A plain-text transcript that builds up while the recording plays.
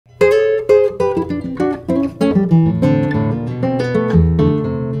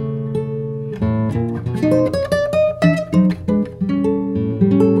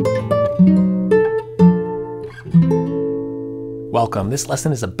Welcome. This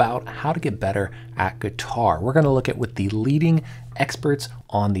lesson is about how to get better at guitar. We're going to look at what the leading experts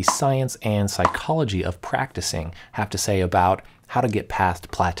on the science and psychology of practicing have to say about how to get past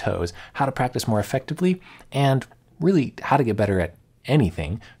plateaus, how to practice more effectively, and really how to get better at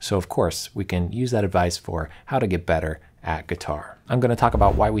anything. So of course, we can use that advice for how to get better at guitar. I'm going to talk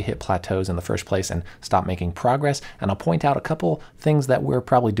about why we hit plateaus in the first place and stop making progress, and I'll point out a couple things that we're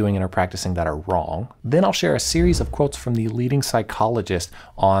probably doing in our practicing that are wrong. Then I'll share a series of quotes from the leading psychologist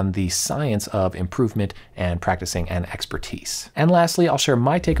on the science of improvement and practicing and expertise. And lastly, I'll share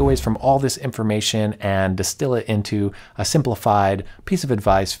my takeaways from all this information and distill it into a simplified piece of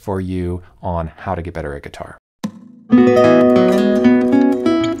advice for you on how to get better at guitar.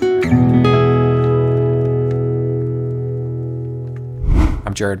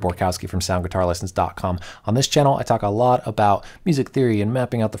 I'm Jared Borkowski from SoundGuitarLessons.com. On this channel, I talk a lot about music theory and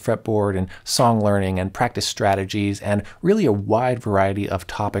mapping out the fretboard and song learning and practice strategies and really a wide variety of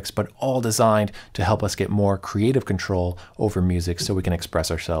topics, but all designed to help us get more creative control over music so we can express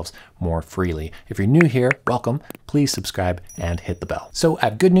ourselves more freely. If you're new here, welcome. Please subscribe and hit the bell. So I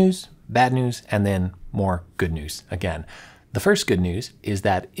have good news, bad news, and then more good news again. The first good news is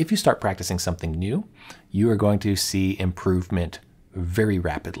that if you start practicing something new, you are going to see improvement very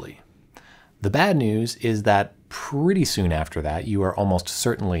rapidly. The bad news is that pretty soon after that, you are almost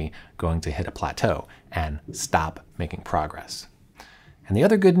certainly going to hit a plateau and stop making progress. And the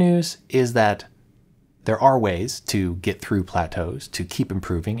other good news is that there are ways to get through plateaus, to keep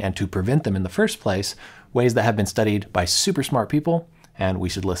improving, and to prevent them in the first place, ways that have been studied by super smart people, and we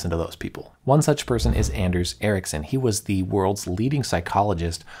should listen to those people. One such person is Anders Ericsson. He was the world's leading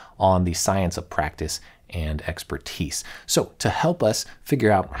psychologist on the science of practice and expertise. So to help us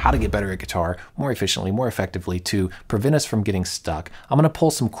figure out how to get better at guitar more efficiently, more effectively, to prevent us from getting stuck, I'm going to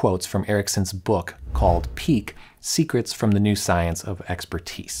pull some quotes from Ericsson's book called Peak: Secrets from the New Science of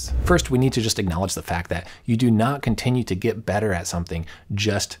Expertise. First, we need to just acknowledge the fact that you do not continue to get better at something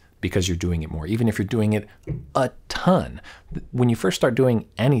just because you're doing it more, even if you're doing it a ton. When you first start doing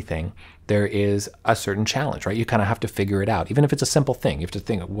anything, there is a certain challenge, right? You kind of have to figure it out. Even if it's a simple thing, you have to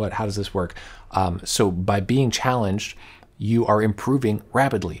think, how does this work? So by being challenged, you are improving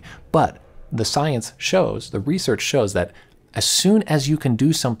rapidly. But the science shows, the research shows that as soon as you can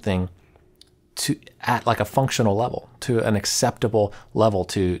do something at like a functional level, to an acceptable level,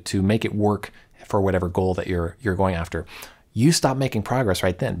 to make it work for whatever goal that you're going after, you stop making progress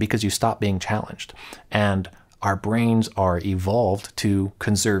right then because you stop being challenged. And our brains are evolved to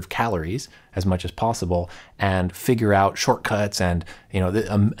conserve calories as much as possible and figure out shortcuts and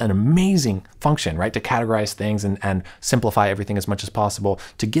an amazing function, right? To categorize things and simplify everything as much as possible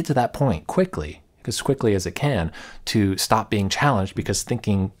to get to that point quickly, as quickly as it can, to stop being challenged because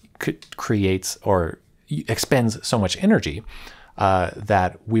thinking creates or expends so much energy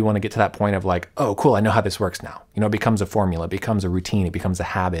that we want to get to that point of like, oh, cool, I know how this works now. It becomes a formula, it becomes a routine, it becomes a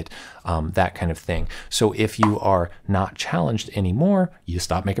habit, that kind of thing. So if you are not challenged anymore, you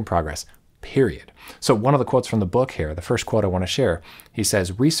stop making progress, period. So one of the quotes from the book here, the first quote I want to share, he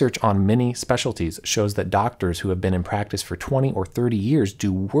says, research on many specialties shows that doctors who have been in practice for 20 or 30 years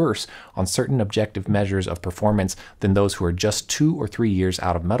do worse on certain objective measures of performance than those who are just 2 or 3 years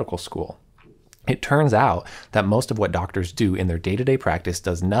out of medical school. It turns out that most of what doctors do in their day-to-day practice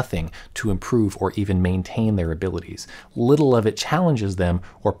does nothing to improve or even maintain their abilities. Little of it challenges them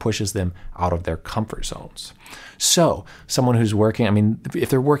or pushes them out of their comfort zones. So someone who's working,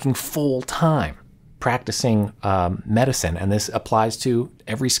 if they're working full-time practicing medicine, and this applies to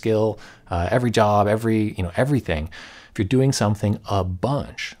every skill, every job, everything. If you're doing something a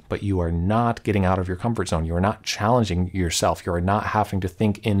bunch, but you are not getting out of your comfort zone, you are not challenging yourself, you are not having to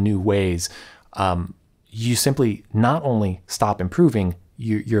think in new ways, you simply not only stop improving,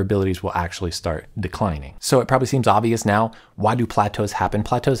 your abilities will actually start declining. So it probably seems obvious now, why do plateaus happen?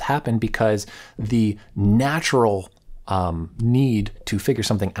 Plateaus happen because the natural need to figure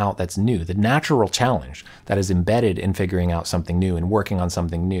something out that's new, the natural challenge that is embedded in figuring out something new and working on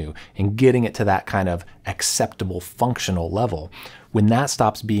something new and getting it to that kind of acceptable functional level, when that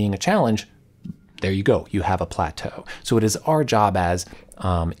stops being a challenge, there you go, you have a plateau. So it is our job as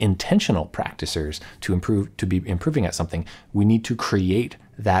intentional practicers to be improving at something. We need to create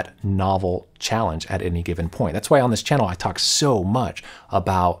that novel challenge at any given point. That's why on this channel I talk so much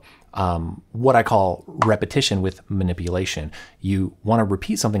about what I call repetition with manipulation. You want to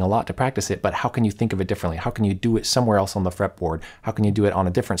repeat something a lot to practice it, but how can you think of it differently? How can you do it somewhere else on the fretboard? How can you do it on a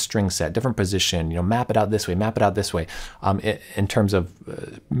different string set, different position? Map it out this way, map it out this way. In terms of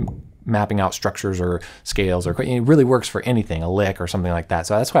mapping out structures or scales, or it really works for anything, a lick or something like that.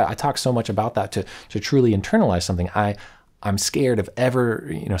 So that's why I talk so much about that, to truly internalize something. I'm scared of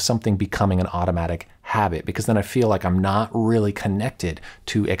ever, something becoming an automatic habit, because then I feel like I'm not really connected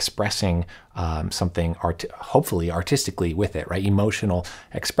to expressing something hopefully artistically with it, right? Emotional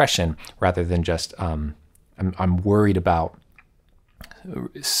expression, rather than just I'm worried about,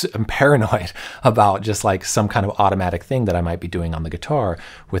 I'm paranoid about just like some kind of automatic thing that I might be doing on the guitar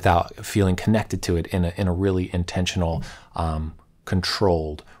without feeling connected to it in a really intentional,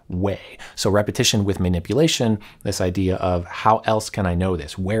 controlled way. So repetition with manipulation, this idea of how else can I know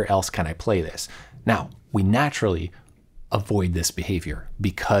this? Where else can I play this? Now, we naturally avoid this behavior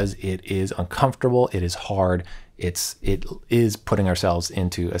because it is uncomfortable, it is hard, it is putting ourselves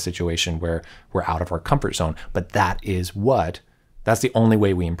into a situation where we're out of our comfort zone. But that's the only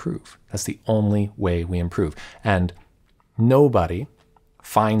way we improve. That's the only way we improve. And nobody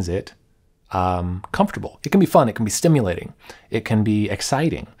finds it comfortable. It can be fun, it can be stimulating, it can be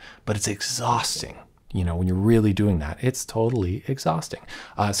exciting, but it's exhausting. When you're really doing that, it's totally exhausting.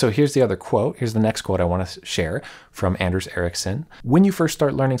 So here's the other quote. Here's the next quote I want to share from Anders Ericsson. When you first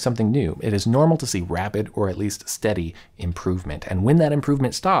start learning something new, it is normal to see rapid or at least steady improvement. And when that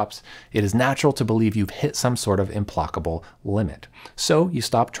improvement stops, it is natural to believe you've hit some sort of implacable limit. So you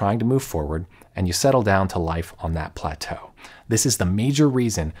stop trying to move forward and you settle down to life on that plateau. This is the major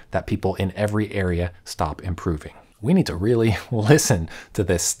reason that people in every area stop improving. We need to really listen to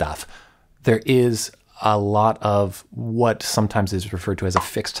this stuff. There is a lot of what sometimes is referred to as a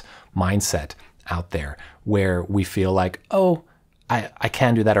fixed mindset out there, where we feel like, oh, I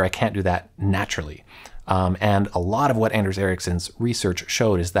can do that or I can't do that naturally. And a lot of what Anders Ericsson's research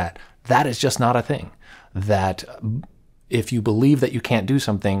showed is that that is just not a thing. That if you believe that you can't do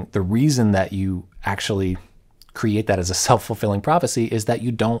something, the reason that you actually create that as a self-fulfilling prophecy is that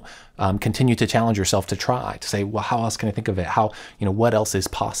you don't continue to challenge yourself to try, to say, well, how else can I think of it? What else is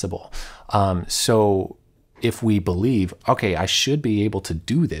possible? So if we believe, okay, I should be able to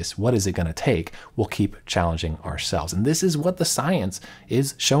do this, what is it going to take? We'll keep challenging ourselves. And this is what the science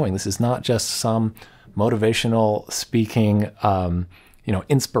is showing. This is not just some motivational speaking,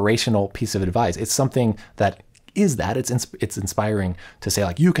 inspirational piece of advice. It's something that it's inspiring to say,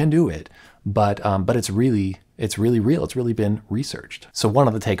 like, you can do it. But it's really real. It's really been researched. So one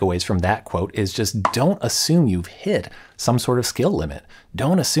of the takeaways from that quote is just don't assume you've hit some sort of skill limit.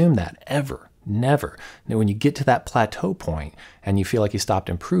 Don't assume that ever. Never. Now, when you get to that plateau point and you feel like you stopped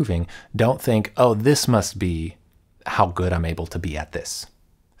improving, don't think, oh, this must be how good I'm able to be at this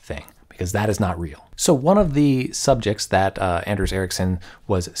thing, because that is not real. So one of the subjects that Anders Ericsson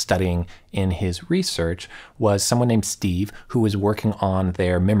was studying in his research was someone named Steve, who was working on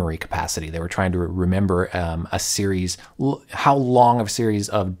their memory capacity. They were trying to remember a series, how long of a series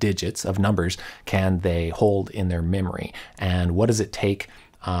of digits, of numbers, can they hold in their memory, and what does it take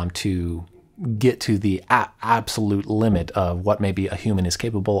to get to the absolute limit of what maybe a human is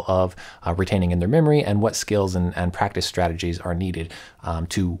capable of retaining in their memory, and what skills and practice strategies are needed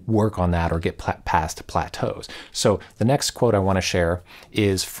to work on that or get past plateaus. So the next quote I want to share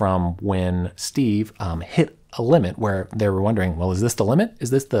is from when Steve hit a limit where they were wondering, well, is this the limit? Is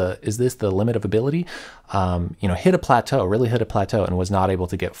this the limit of ability? Hit a plateau, really hit a plateau, and was not able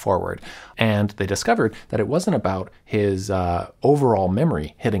to get forward. And they discovered that it wasn't about his overall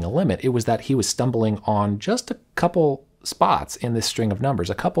memory hitting a limit. It was that he was stumbling on just a couple spots in this string of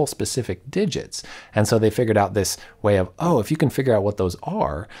numbers, a couple specific digits. And so they figured out this way of, oh, if you can figure out what those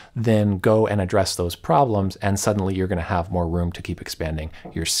are, then go and address those problems, and suddenly you're going to have more room to keep expanding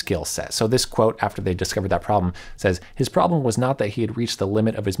your skill set. So this quote, after they discovered that problem, says, his problem was not that he had reached the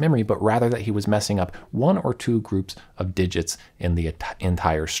limit of his memory, but rather that he was messing up one or two groups of digits in the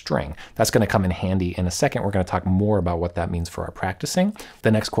entire string. That's going to come in handy in a second. We're going to talk more about what that means for our practicing. The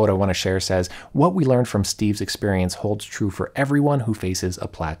next quote I want to share says, what we learned from Steve's experience holds true for everyone who faces a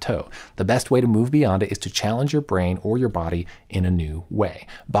plateau. The best way to move beyond it is to challenge your brain or your body in a new way.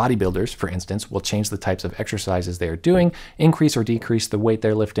 Bodybuilders, for instance, will change the types of exercises they are doing, increase or decrease the weight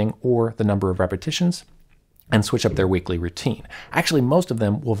they're lifting or the number of repetitions, and switch up their weekly routine. Actually, most of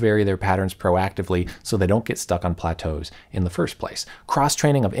them will vary their patterns proactively so they don't get stuck on plateaus in the first place.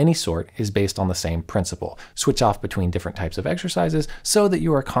 Cross-training of any sort is based on the same principle. Switch off between different types of exercises so that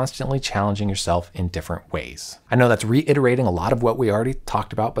you are constantly challenging yourself in different ways. I know that's reiterating a lot of what we already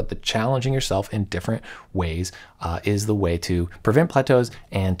talked about, but the challenging yourself in different ways is the way to prevent plateaus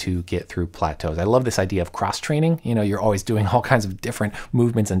and to get through plateaus. I love this idea of cross-training. You're always doing all kinds of different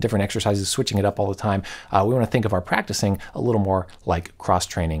movements and different exercises, switching it up all the time. We want to think of our practicing a little more like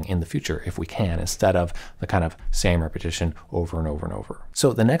cross-training in the future if we can, instead of the kind of same repetition over and over and over.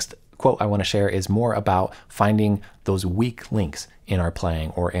 So the next quote I want to share is more about finding those weak links in our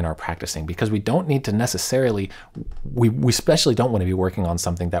playing or in our practicing, because we don't need to necessarily, we especially don't want to be working on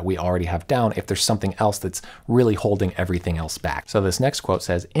something that we already have down if there's something else that's really holding everything else back. So this next quote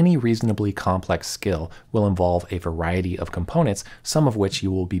says, any reasonably complex skill will involve a variety of components, some of which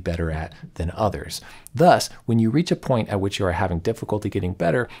you will be better at than others. Thus, when you reach a point at which you are having difficulty getting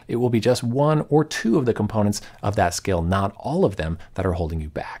better, it will be just one or two of the components of that skill, not all of them, that are holding you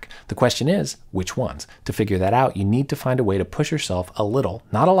back. The question is, which ones? To figure that out, you need to find a way to push yourself a little,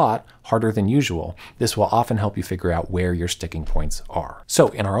 not a lot, harder than usual. This will often help you figure out where your sticking points are. So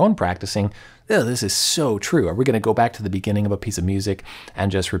in our own practicing, this is so true. Are we going to go back to the beginning of a piece of music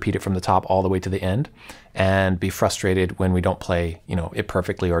and just repeat it from the top all the way to the end and be frustrated when we don't play, it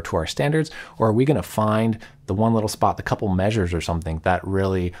perfectly or to our standards? Or are we going to find the one little spot, the couple measures or something that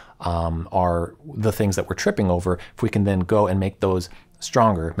really are the things that we're tripping over? If we can then go and make those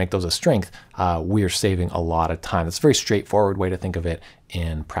stronger, make those a strength, we're saving a lot of time. That's a very straightforward way to think of it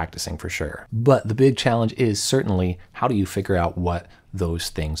in practicing for sure. But the big challenge is certainly, how do you figure out what those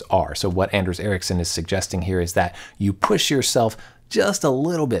things are? So what Anders Ericsson is suggesting here is that you push yourself just a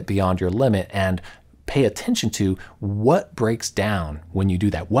little bit beyond your limit and pay attention to what breaks down when you do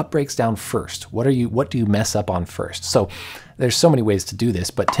that. What breaks down first? What do you mess up on first? So there's so many ways to do this,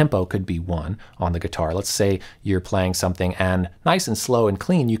 but tempo could be one on the guitar. Let's say you're playing something and nice and slow and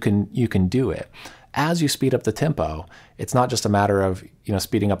clean, you can do it. As you speed up the tempo, it's not just a matter of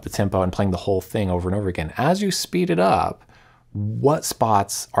speeding up the tempo and playing the whole thing over and over again. As you speed it up, what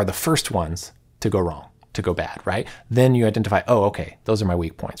spots are the first ones to go wrong, to go bad, right? Then you identify, oh, okay, those are my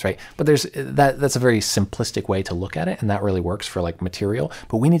weak points, right? But that's a very simplistic way to look at it, and that really works for like material.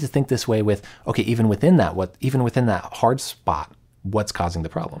 But we need to think this way with, okay, even within that hard spot, what's causing the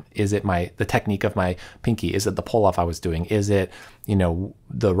problem? Is it the technique of my pinky? Is it the pull off I was doing? Is it,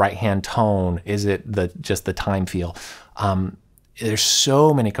 the right hand tone? Is it just the time feel? There's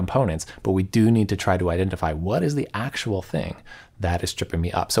so many components, but we do need to try to identify what is the actual thing that is tripping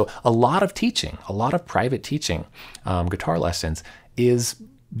me up. So a lot of teaching, a lot of private teaching, guitar lessons is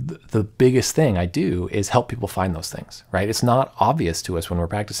the biggest thing I do is help people find those things, right? It's not obvious to us when we're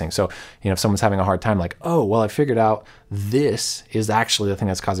practicing. So, if someone's having a hard time, like, oh, well, I figured out this is actually the thing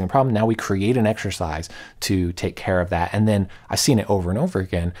that's causing a problem. Now we create an exercise to take care of that. And then I've seen it over and over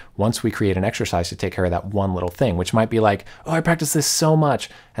again. Once we create an exercise to take care of that one little thing, which might be like, oh, I practiced this so much.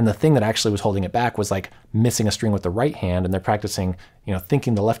 And the thing that actually was holding it back was like missing a string with the right hand. And they're practicing,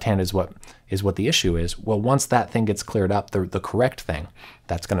 thinking the left hand is what the issue is. Well, once that thing gets cleared up, the correct thing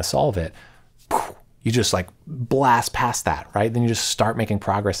that's going to solve it, you just like blast past that, right? Then you just start making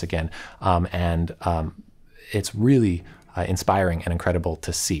progress again. It's really inspiring and incredible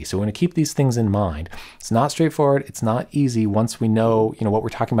to see. So we want to keep these things in mind. It's not straightforward. It's not easy. Once we know, what we're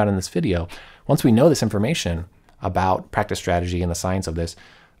talking about in this video, once we know this information about practice strategy and the science of this,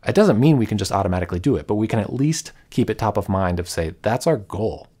 it doesn't mean we can just automatically do it, but we can at least keep it top of mind of say, that's our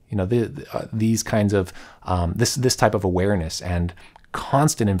goal. These kinds of, this type of awareness and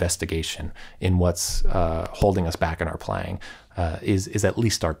constant investigation in what's holding us back in our playing is at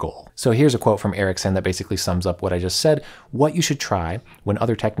least our goal. So here's a quote from Ericsson that basically sums up what I just said. What you should try when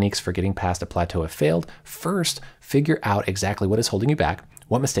other techniques for getting past a plateau have failed: first, figure out exactly what is holding you back,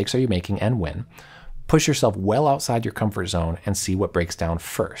 what mistakes are you making and when. Push yourself well outside your comfort zone and see what breaks down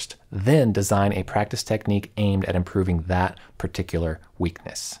first. Then design a practice technique aimed at improving that particular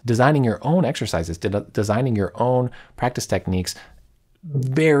weakness. Designing your own exercises, designing your own practice techniques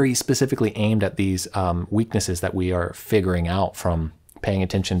very specifically aimed at these weaknesses that we are figuring out from paying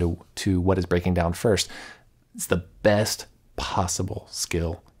attention to what is breaking down first. It's the best possible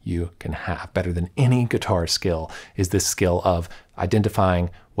skill you can have. Better than any guitar skill is this skill of identifying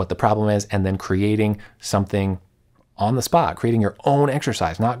what the problem is and then creating something on the spot, creating your own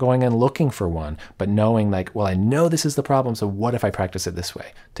exercise, not going and looking for one, but knowing like, well, I know this is the problem, so what if I practice it this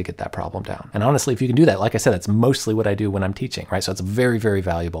way to get that problem down? And honestly, if you can do that, like I said, that's mostly what I do when I'm teaching, right? So it's a very, very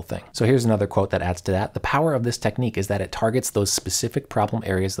valuable thing. So here's another quote that adds to that. The power of this technique is that it targets those specific problem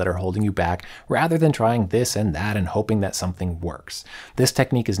areas that are holding you back rather than trying this and that and hoping that something works. This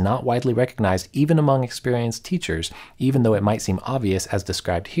technique is not widely recognized even among experienced teachers, even though it might seem obvious as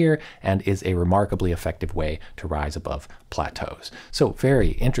described here, and is a remarkably effective way to rise above plateaus. So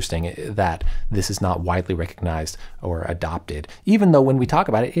very interesting that this is not widely recognized or adopted, even though when we talk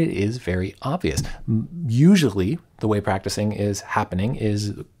about it, it is very obvious. Usually the way practicing is happening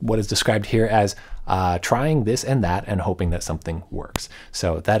is what is described here as trying this and that and hoping that something works.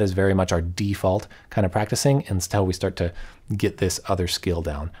 So that is very much our default kind of practicing until we start to get this other skill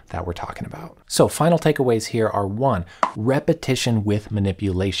down that we're talking about. So final takeaways here are: 1, repetition with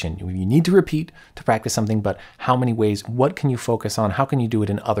manipulation. You need to repeat to practice something, but how many ways? What can you focus on? How can you do it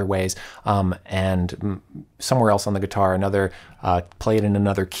in other ways? And somewhere else on the guitar, play it in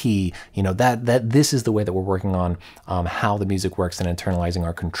another key. This is the way that we're working on how the music works and internalizing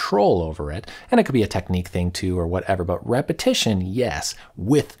our control over it. And it could be a technique thing too, or whatever. But repetition, yes,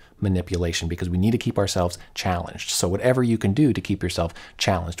 with manipulation, because we need to keep ourselves challenged. So whatever you can do to keep yourself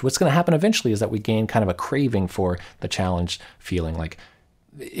challenged. What's going to happen eventually is that we gain kind of a craving for the challenged feeling. Like,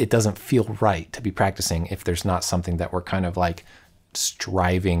 it doesn't feel right to be practicing if there's not something that we're kind of like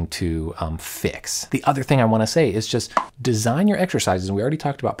striving to fix. The other thing I want to say is just design your exercises. And we already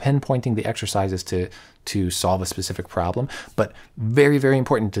talked about pinpointing the exercises to solve a specific problem, but very, very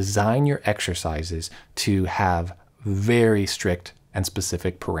important, design your exercises to have very strict and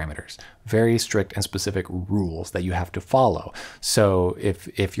specific parameters, very strict and specific rules that you have to follow. So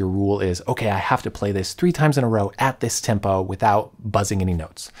if your rule is, okay, I have to play this 3 times in a row at this tempo without buzzing any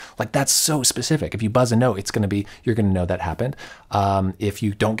notes, like that's so specific. If you buzz a note, you're gonna know that happened. If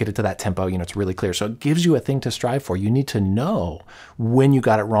you don't get it to that tempo, it's really clear. So it gives you a thing to strive for. You need to know when you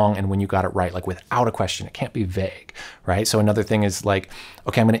got it wrong and when you got it right, like without a question. It can't be vague, right? So another thing is like,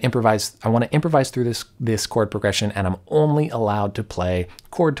 okay, I'm gonna improvise. I wanna improvise through this chord progression, and I'm only allowed to play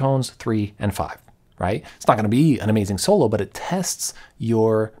chord tones 3 and 5, right? It's not going to be an amazing solo, but it tests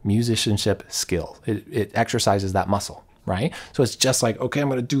your musicianship skill. It exercises that muscle, right? So it's just like, okay, I'm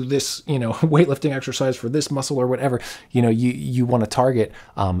going to do this, weightlifting exercise for this muscle or whatever. You want to target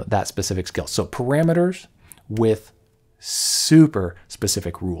that specific skill. So parameters with super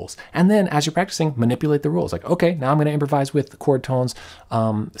specific rules. And then as you're practicing, manipulate the rules. Like, okay, now I'm going to improvise with chord tones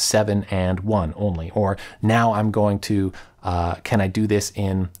 7 and 1 only. Or now I'm going to, can I do this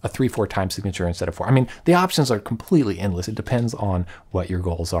in a 3/4 time signature instead of 4? I mean, the options are completely endless. It depends on what your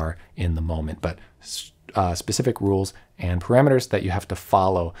goals are in the moment. But specific rules and parameters that you have to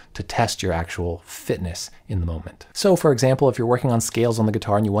follow to test your actual fitness in the moment. So for example, if you're working on scales on the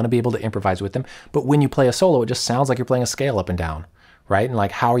guitar and you want to be able to improvise with them, but when you play a solo, it just sounds like you're playing a scale up and down, right? And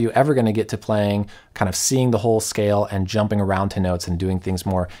like, how are you ever going to get to playing, kind of seeing the whole scale and jumping around to notes and doing things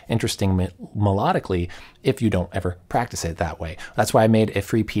more interesting melodically if you don't ever practice it that way? That's why I made a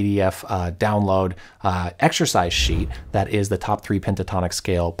free PDF download exercise sheet that is the top 3 pentatonic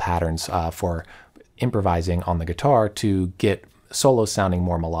scale patterns for improvising on the guitar to get solos sounding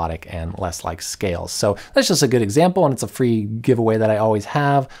more melodic and less like scales. So that's just a good example, and it's a free giveaway that I always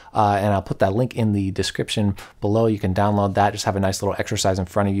have, and I'll put that link in the description below. You can download that, just have a nice little exercise in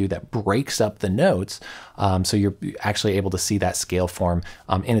front of you that breaks up the notes, so you're actually able to see that scale form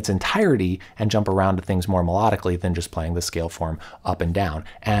in its entirety and jump around to things more melodically than just playing the scale form up and down.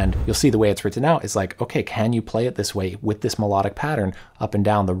 And you'll see the way it's written out is like, okay, can you play it this way with this melodic pattern up and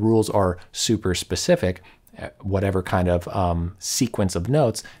down? The rules are super specific, whatever kind of sequence of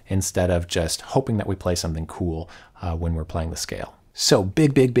notes, instead of just hoping that we play something cool when we're playing the scale. So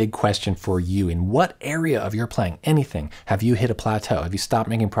big question for you. In what area of your playing, anything, have you hit a plateau? Have you stopped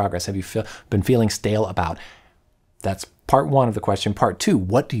making progress? Have you been feeling stale about? That's part 1 of the question. Part 2,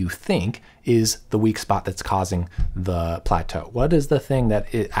 what do you think is the weak spot that's causing the plateau? What is the thing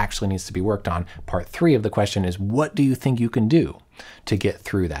that it actually needs to be worked on? Part 3 of the question is, what do you think you can do to get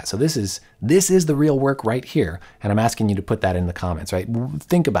through that? So this is the real work right here. And I'm asking you to put that in the comments, right?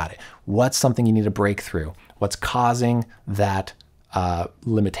 Think about it. What's something you need to break through? What's causing that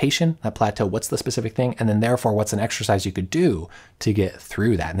limitation, that plateau? What's the specific thing? And then therefore, what's an exercise you could do to get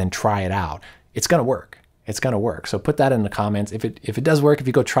through that, and then try it out? It's going to work. It's going to work. So put that in the comments. If it does work, if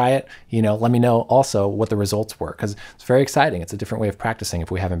you go try it, let me know also what the results were, because it's very exciting. It's a different way of practicing if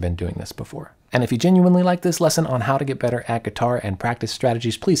we haven't been doing this before. And if you genuinely like this lesson on how to get better at guitar and practice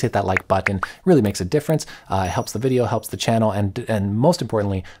strategies, please hit that like button. It really makes a difference. It helps the video, helps the channel, and most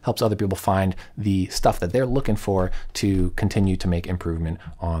importantly, helps other people find the stuff that they're looking for to continue to make improvement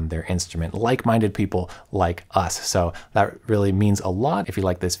on their instrument. Like-minded people like us. So that really means a lot if you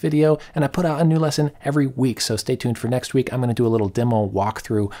like this video. And I put out a new lesson every week, so stay tuned for next week. I'm going to do a little demo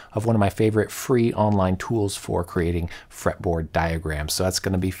walkthrough of one of my favorite free online tools for creating fretboard diagrams. So that's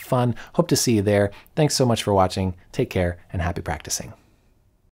going to be fun. Hope to see you there. Thanks so much for watching. Take care and happy practicing.